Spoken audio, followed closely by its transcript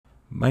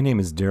My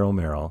name is Daryl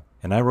Merrill,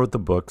 and I wrote the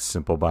book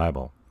Simple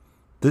Bible.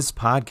 This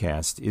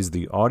podcast is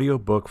the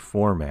audiobook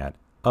format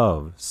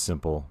of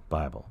Simple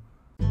Bible.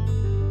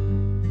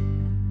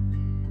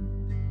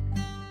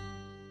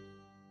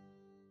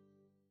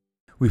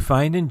 We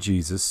find in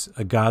Jesus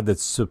a God that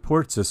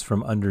supports us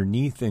from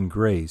underneath in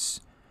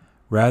grace,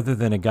 rather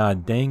than a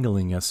God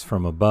dangling us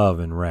from above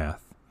in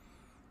wrath.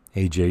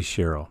 A.J.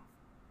 Sherrill.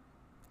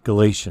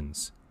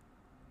 Galatians.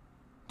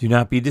 Do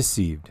not be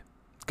deceived.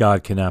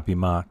 God cannot be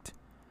mocked.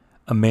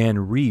 A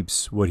man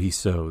reaps what he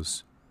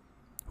sows.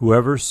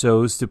 Whoever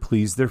sows to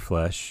please their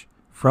flesh,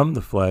 from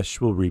the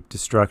flesh will reap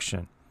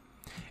destruction.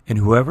 And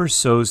whoever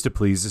sows to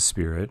please the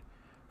Spirit,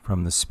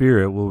 from the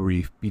Spirit will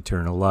reap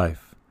eternal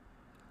life.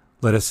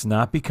 Let us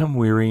not become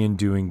weary in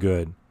doing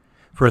good,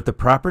 for at the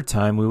proper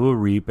time we will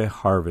reap a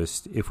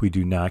harvest if we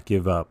do not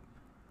give up.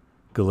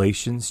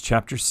 Galatians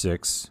chapter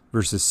 6,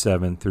 verses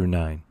 7 through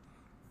 9.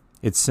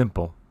 It's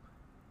simple.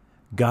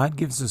 God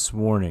gives us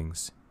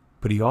warnings,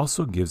 but He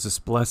also gives us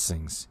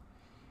blessings.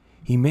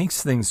 He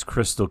makes things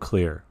crystal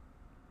clear.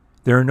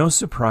 There are no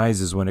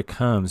surprises when it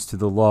comes to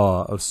the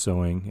law of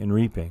sowing and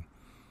reaping.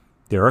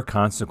 There are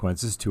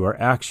consequences to our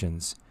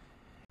actions.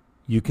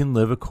 You can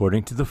live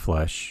according to the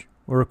flesh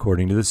or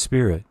according to the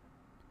Spirit.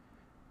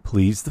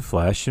 Please the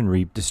flesh and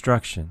reap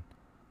destruction.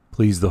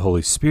 Please the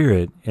Holy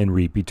Spirit and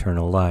reap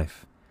eternal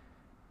life.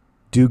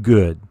 Do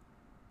good.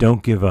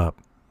 Don't give up.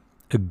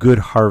 A good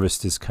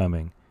harvest is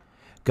coming.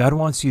 God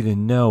wants you to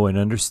know and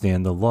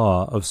understand the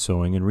law of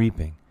sowing and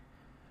reaping.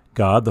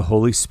 God, the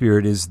Holy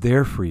Spirit, is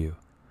there for you.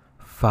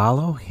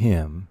 Follow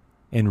Him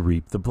and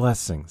reap the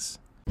blessings.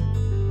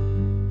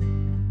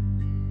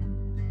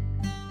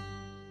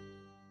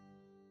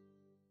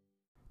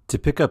 To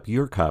pick up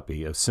your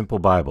copy of Simple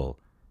Bible,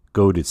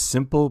 go to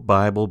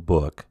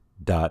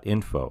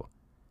simplebiblebook.info.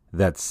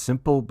 That's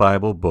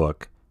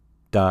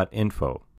simplebiblebook.info.